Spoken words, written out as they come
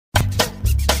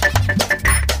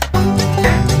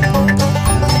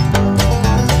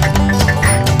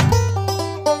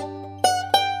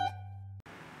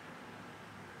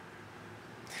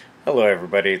Hello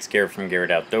everybody, it's Garrett from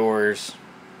Garrett Outdoors.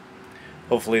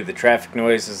 Hopefully the traffic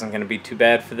noise isn't going to be too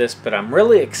bad for this, but I'm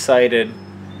really excited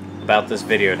about this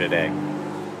video today.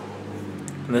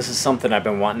 And this is something I've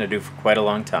been wanting to do for quite a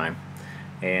long time,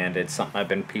 and it's something I've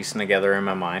been piecing together in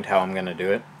my mind how I'm going to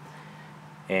do it.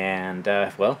 And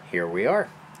well, here we are.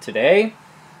 Today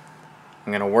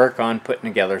I'm going to work on putting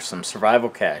together some survival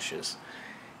caches.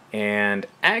 And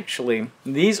actually,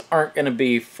 these aren't going to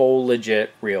be full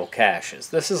legit real caches.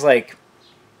 This is like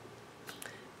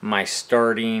my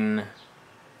starting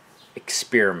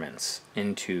experiments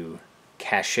into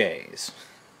caches.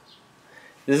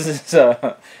 This is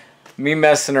me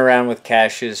messing around with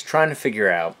caches, trying to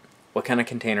figure out what kind of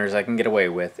containers I can get away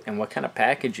with and what kind of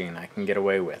packaging I can get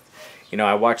away with. You know,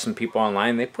 I watched some people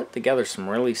online, they put together some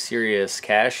really serious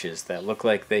caches that look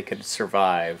like they could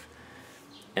survive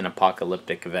an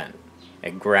apocalyptic event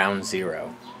at ground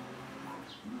zero.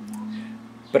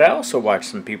 But I also watched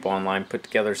some people online put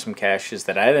together some caches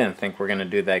that I didn't think were going to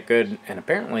do that good, and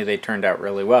apparently they turned out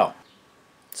really well.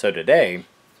 So today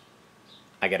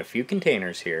I got a few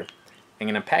containers here. I'm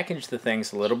going to package the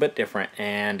things a little bit different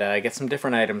and get some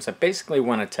different items I basically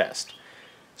want to test.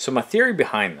 So my theory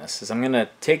behind this is I'm going to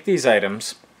take these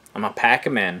items, I'm going to pack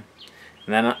them in,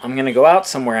 and then I'm going to go out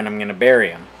somewhere and I'm going to bury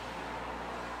them.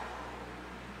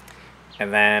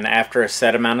 And then after a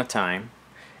set amount of time,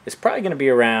 it's probably going to be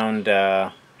around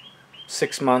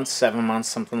 6 months, 7 months,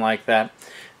 something like that.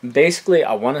 Basically,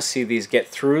 I want to see these get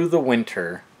through the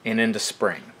winter and into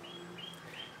spring.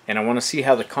 And I want to see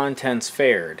how the contents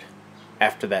fared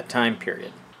after that time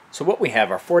period. So what we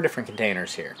have are 4 different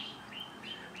containers here.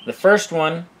 The first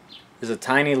one is a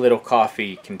tiny little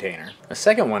coffee container. The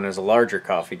second one is a larger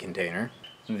coffee container.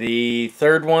 The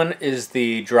third one is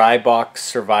the dry box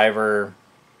Survivor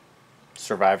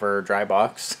dry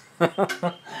box.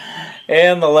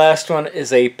 And the last one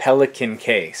is a pelican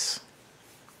case.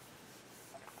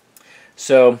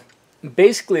 So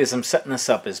basically, as I'm setting this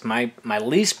up, is my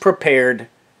least prepared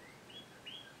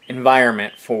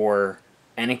environment for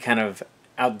any kind of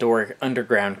outdoor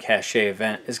underground cache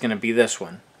event is going to be this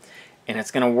one. And it's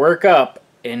going to work up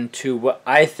into what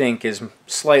I think is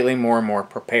slightly more and more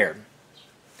prepared,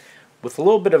 with a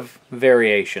little bit of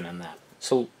variation in that.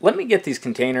 So let me get these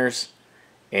containers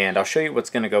and I'll show you what's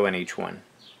going to go in each one.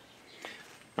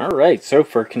 Alright, so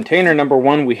for container number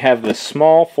 1 we have this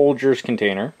small Folgers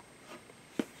container.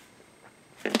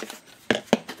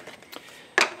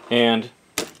 And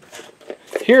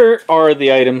here are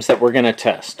the items that we're going to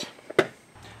test.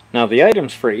 Now the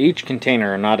items for each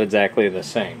container are not exactly the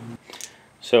same.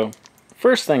 So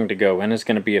first thing to go in is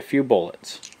going to be a few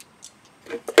bullets.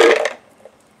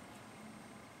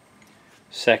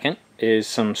 Second is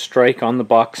some strike on the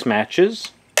box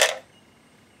matches.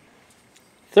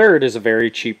 Third is a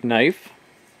very cheap knife.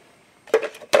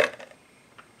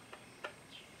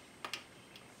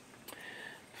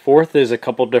 Fourth is a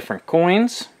couple different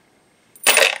coins.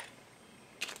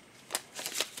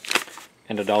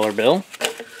 And a dollar bill.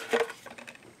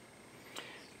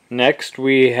 Next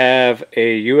we have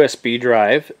a USB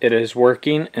drive. It is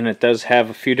working and it does have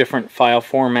a few different file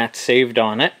formats saved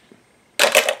on it.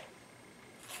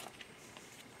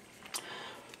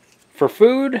 For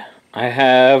food, I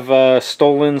have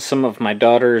stolen some of my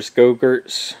daughter's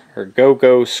Go-Gurts or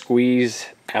Go-Go Squeeze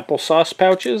applesauce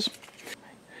pouches.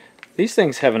 These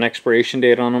things have an expiration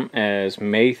date on them as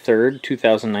May 3rd,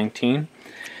 2019.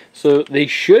 So they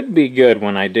should be good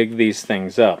when I dig these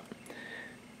things up,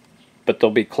 but they'll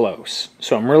be close.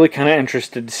 So I'm really kind of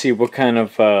interested to see what kind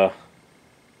of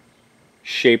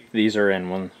shape these are in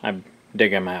when I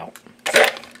dig them out.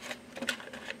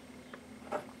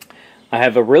 I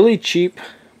have a really cheap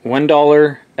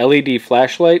 $1 LED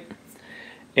flashlight,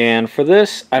 and for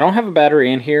this I don't have a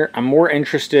battery in here. I'm more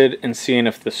interested in seeing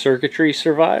if the circuitry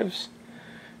survives,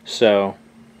 so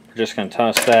we're just going to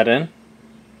toss that in.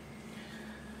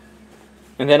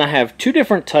 And then I have 2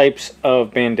 different types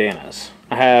of bandanas.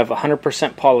 I have 100%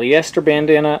 polyester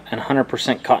bandana and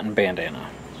 100% cotton bandana.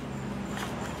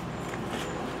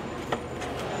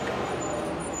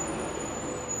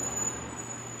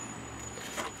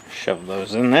 Shove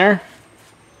those in there.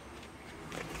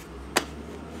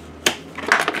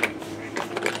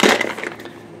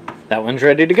 That one's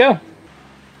ready to go.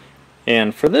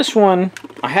 And for this one,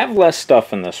 I have less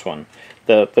stuff in this one.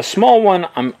 The small one,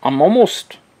 I'm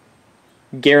almost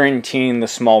guaranteeing the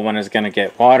small one is going to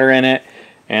get water in it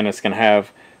and it's going to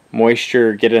have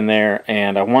moisture get in there,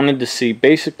 and I wanted to see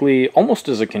basically almost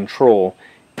as a control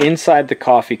inside the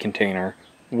coffee container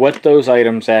what those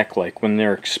items act like when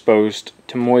they're exposed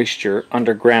to moisture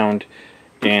underground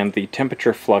and the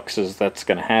temperature fluxes that's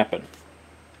going to happen.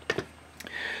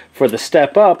 For the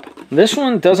step up, this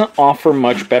one doesn't offer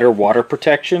much better water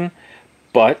protection,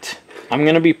 but I'm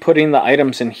going to be putting the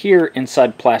items in here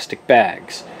inside plastic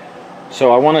bags.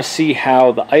 So I want to see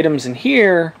how the items in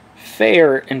here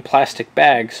fare in plastic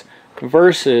bags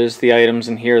versus the items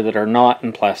in here that are not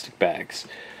in plastic bags.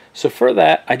 So for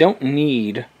that, I don't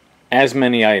need as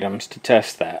many items to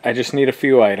test that. I just need a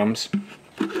few items.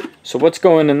 So what's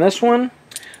going in this one?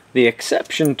 The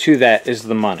exception to that is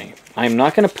the money. I'm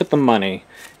not going to put the money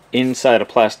inside a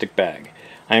plastic bag.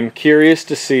 I'm curious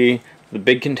to see the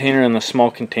big container and the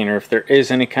small container, if there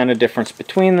is any kind of difference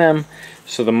between them.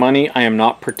 So the money I am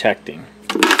not protecting.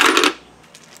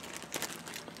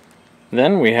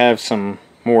 Then we have some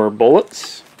more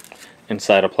bullets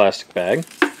inside a plastic bag.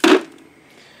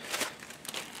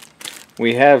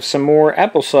 We have some more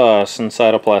applesauce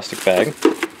inside a plastic bag.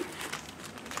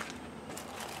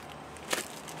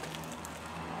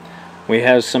 We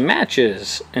have some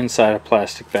matches inside a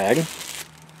plastic bag.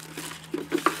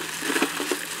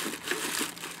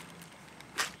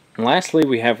 And lastly,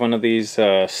 we have one of these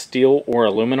steel or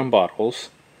aluminum bottles,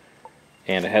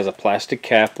 and it has a plastic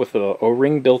cap with an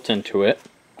O-ring built into it.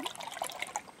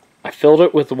 I filled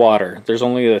it with water. There's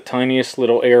only the tiniest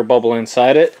little air bubble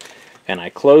inside it, and I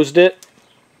closed it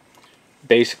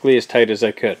basically as tight as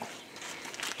I could.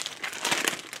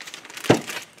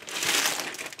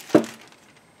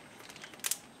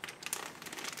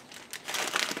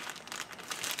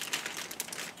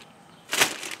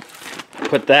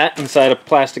 Put that inside a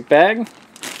plastic bag, and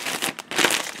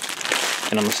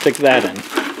I'm going to stick that in.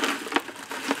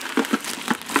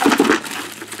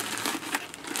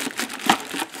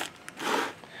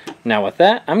 Now with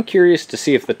that, I'm curious to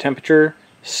see if the temperature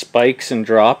spikes and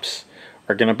drops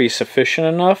are going to be sufficient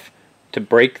enough to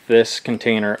break this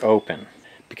container open.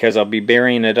 Because I'll be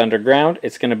burying it underground,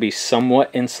 it's going to be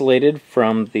somewhat insulated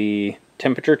from the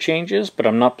temperature changes, but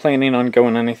I'm not planning on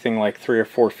going anything like 3 or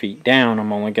 4 feet down.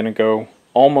 I'm only going to go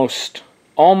almost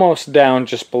down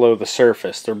just below the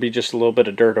surface. There'll be just a little bit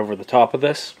of dirt over the top of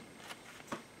this.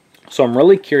 So I'm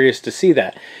really curious to see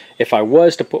that. If I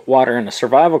was to put water in a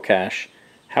survival cache,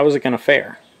 how is it going to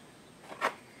fare?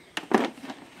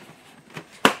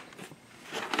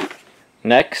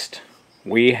 Next,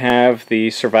 we have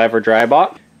the Survivor Dry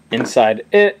Box. Inside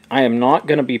it, I am not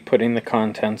going to be putting the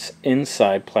contents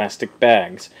inside plastic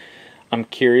bags. I'm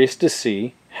curious to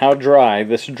see how dry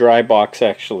this dry box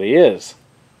actually is.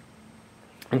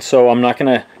 And so I'm not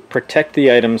going to protect the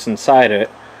items inside it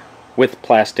with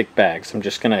plastic bags. I'm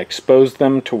just going to expose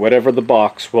them to whatever the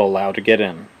box will allow to get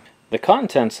in. The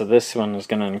contents of this one is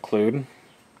going to include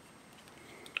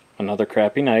another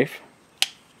crappy knife,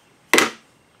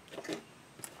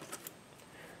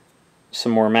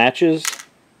 some more matches,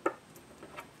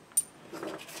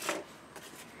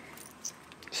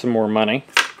 some more money,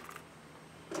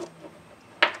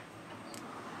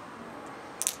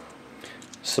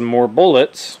 some more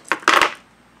bullets,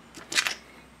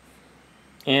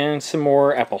 and some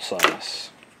more applesauce.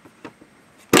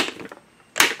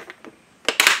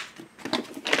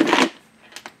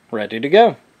 Ready to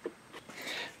go.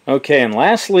 Okay, and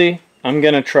lastly, I'm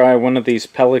going to try one of these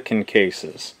Pelican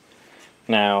cases.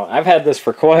 Now, I've had this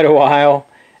for quite a while,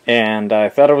 and I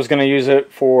thought I was going to use it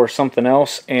for something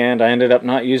else, and I ended up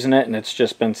not using it, and it's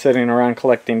just been sitting around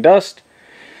collecting dust.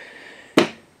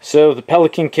 So the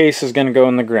Pelican case is going to go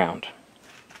in the ground.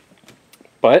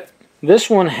 But this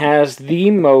one has the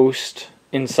most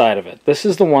inside of it. This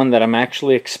is the one that I'm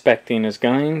actually expecting is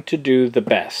going to do the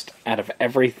best out of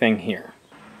everything here.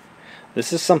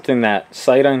 This is something that,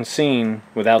 sight unseen,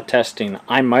 without testing,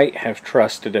 I might have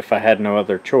trusted if I had no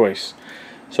other choice.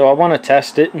 So I want to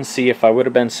test it and see if I would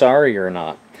have been sorry or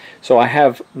not. So I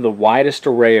have the widest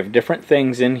array of different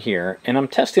things in here, and I'm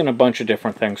testing a bunch of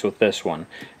different things with this one,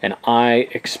 and I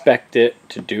expect it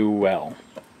to do well.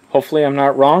 Hopefully I'm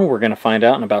not wrong. We're going to find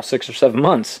out in about 6 or 7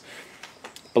 months.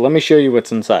 But let me show you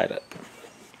what's inside it.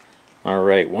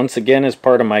 Alright, once again, as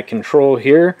part of my control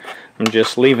here, I'm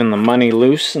just leaving the money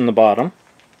loose in the bottom.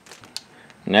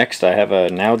 Next, I have a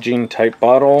Nalgene type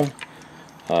bottle,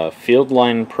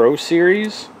 Fieldline Pro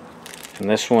Series, and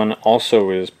this one also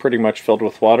is pretty much filled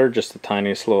with water, just the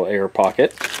tiniest little air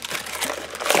pocket.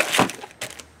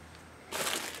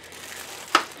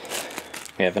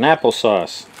 We have an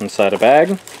applesauce inside a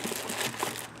bag.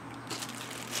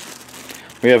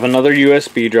 We have another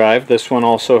USB drive. This one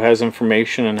also has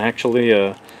information and actually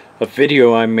a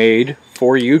video I made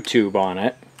for YouTube on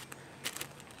it.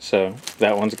 So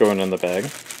that one's going in the bag.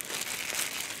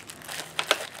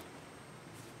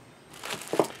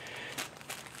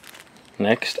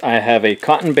 Next, I have a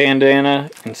cotton bandana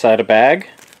inside a bag,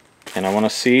 and I want to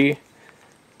see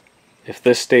if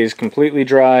this stays completely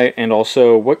dry, and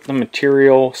also what the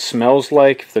material smells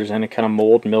like, if there's any kind of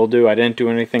mold, mildew. I didn't do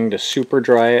anything to super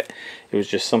dry it. It was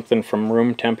just something from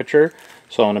room temperature.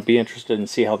 So I'm going to be interested in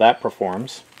see how that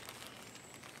performs.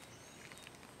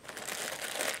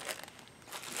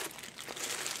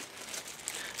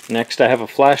 Next I have a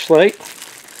flashlight.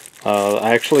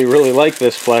 I actually really like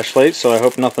this flashlight, so I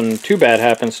hope nothing too bad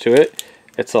happens to it.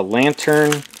 It's a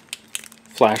lantern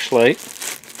flashlight,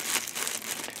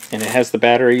 and it has the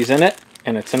batteries in it,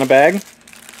 and it's in a bag.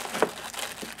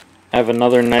 I have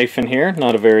another knife in here,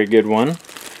 not a very good one,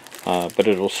 but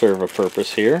it'll serve a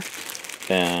purpose here.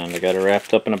 And I got it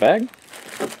wrapped up in a bag.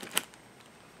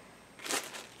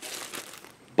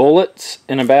 Bullets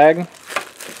in a bag.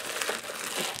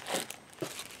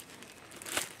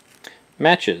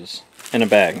 Matches in a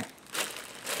bag.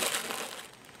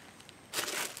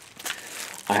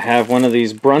 I have one of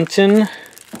these Brunton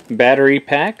battery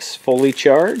packs, fully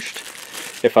charged.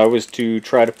 If I was to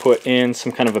try to put in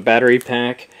some kind of a battery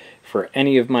pack for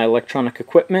any of my electronic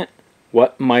equipment,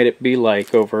 what might it be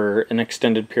like over an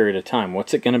extended period of time?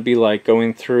 What's it going to be like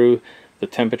going through the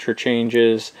temperature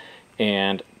changes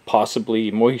and possibly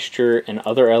moisture and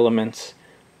other elements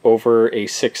over a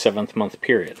 6-7 month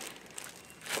period?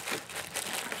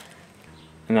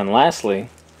 And then lastly,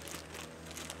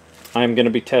 I'm going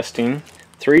to be testing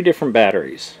 3 different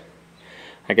batteries.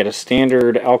 I got a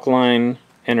standard alkaline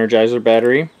Energizer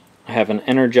battery, I have an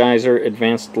Energizer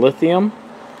Advanced Lithium,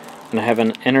 and I have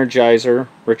an Energizer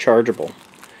Rechargeable.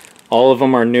 All of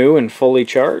them are new and fully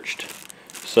charged.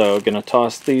 So I'm going to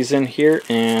toss these in here,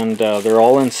 and they're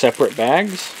all in separate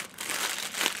bags.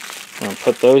 I'm going to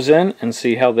put those in and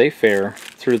see how they fare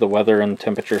through the weather and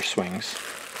temperature swings.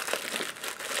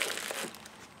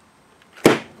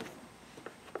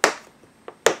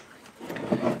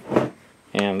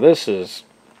 And this is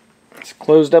as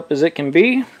closed up as it can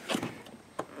be.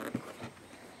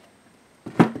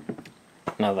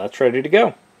 Now that's ready to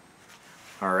go.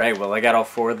 Alright, well I got all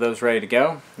 4 of those ready to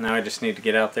go. Now I just need to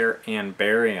get out there and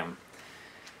bury them.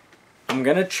 I'm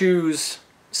going to choose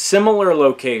similar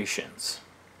locations.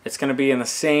 It's going to be in the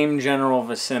same general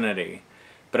vicinity,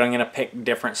 but I'm going to pick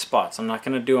different spots. I'm not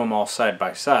going to do them all side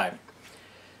by side,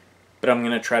 but I'm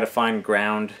going to try to find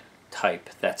ground type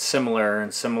that's similar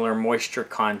and similar moisture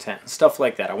content and stuff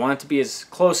like that. I want it to be as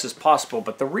close as possible,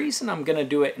 but the reason I'm going to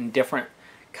do it in different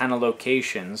kind of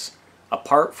locations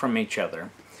apart from each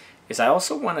other is I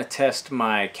also want to test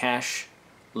my cache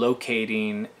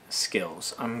locating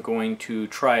skills. I'm going to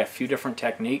try a few different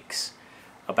techniques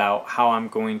about how I'm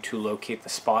going to locate the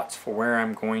spots for where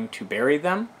I'm going to bury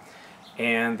them,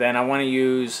 and then I want to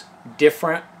use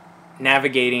different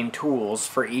navigating tools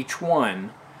for each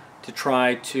one to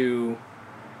try to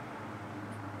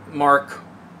mark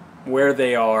where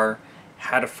they are,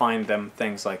 how to find them,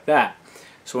 things like that.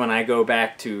 So when I go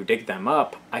back to dig them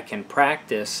up, I can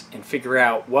practice and figure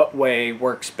out what way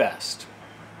works best.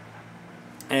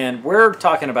 And we're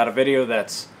talking about a video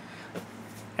that's,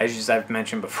 as I've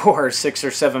mentioned before, 6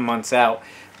 or 7 months out.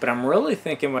 But I'm really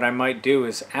thinking what I might do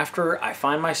is after I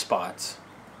find my spots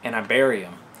and I bury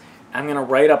them, I'm going to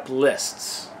write up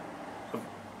lists of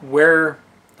where,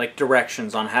 like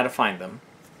directions on how to find them,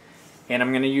 and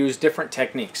I'm going to use different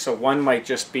techniques. So one might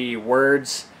just be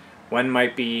words, one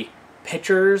might be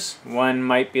pictures, one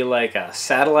might be like a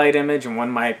satellite image, and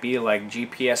one might be like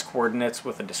GPS coordinates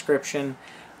with a description.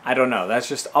 I don't know, that's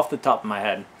just off the top of my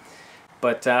head.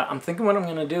 But I'm thinking what I'm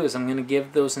going to do is I'm going to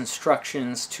give those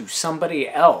instructions to somebody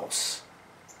else,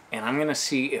 and I'm going to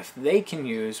see if they can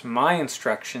use my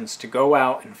instructions to go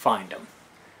out and find them.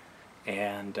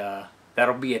 And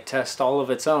that'll be a test all of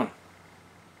its own.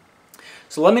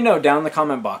 So let me know down in the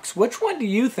comment box, which one do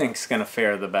you think is going to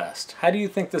fare the best? How do you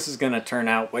think this is going to turn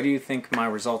out? What do you think my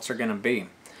results are going to be?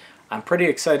 I'm pretty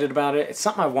excited about it. It's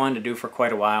something I wanted to do for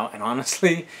quite a while, and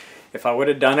honestly, if I would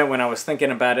have done it when I was thinking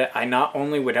about it, I not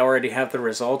only would already have the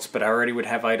results, but I already would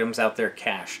have items out there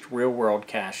cached, real world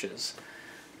caches.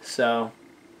 So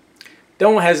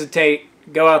don't hesitate.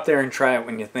 Go out there and try it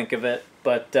when you think of it.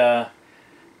 But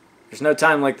there's no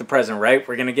time like the present, right?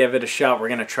 We're going to give it a shot. We're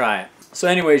going to try it. So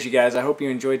anyways, you guys, I hope you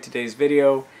enjoyed today's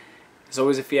video. As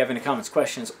always, if you have any comments,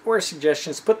 questions, or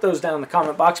suggestions, put those down in the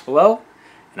comment box below,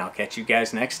 and I'll catch you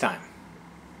guys next time.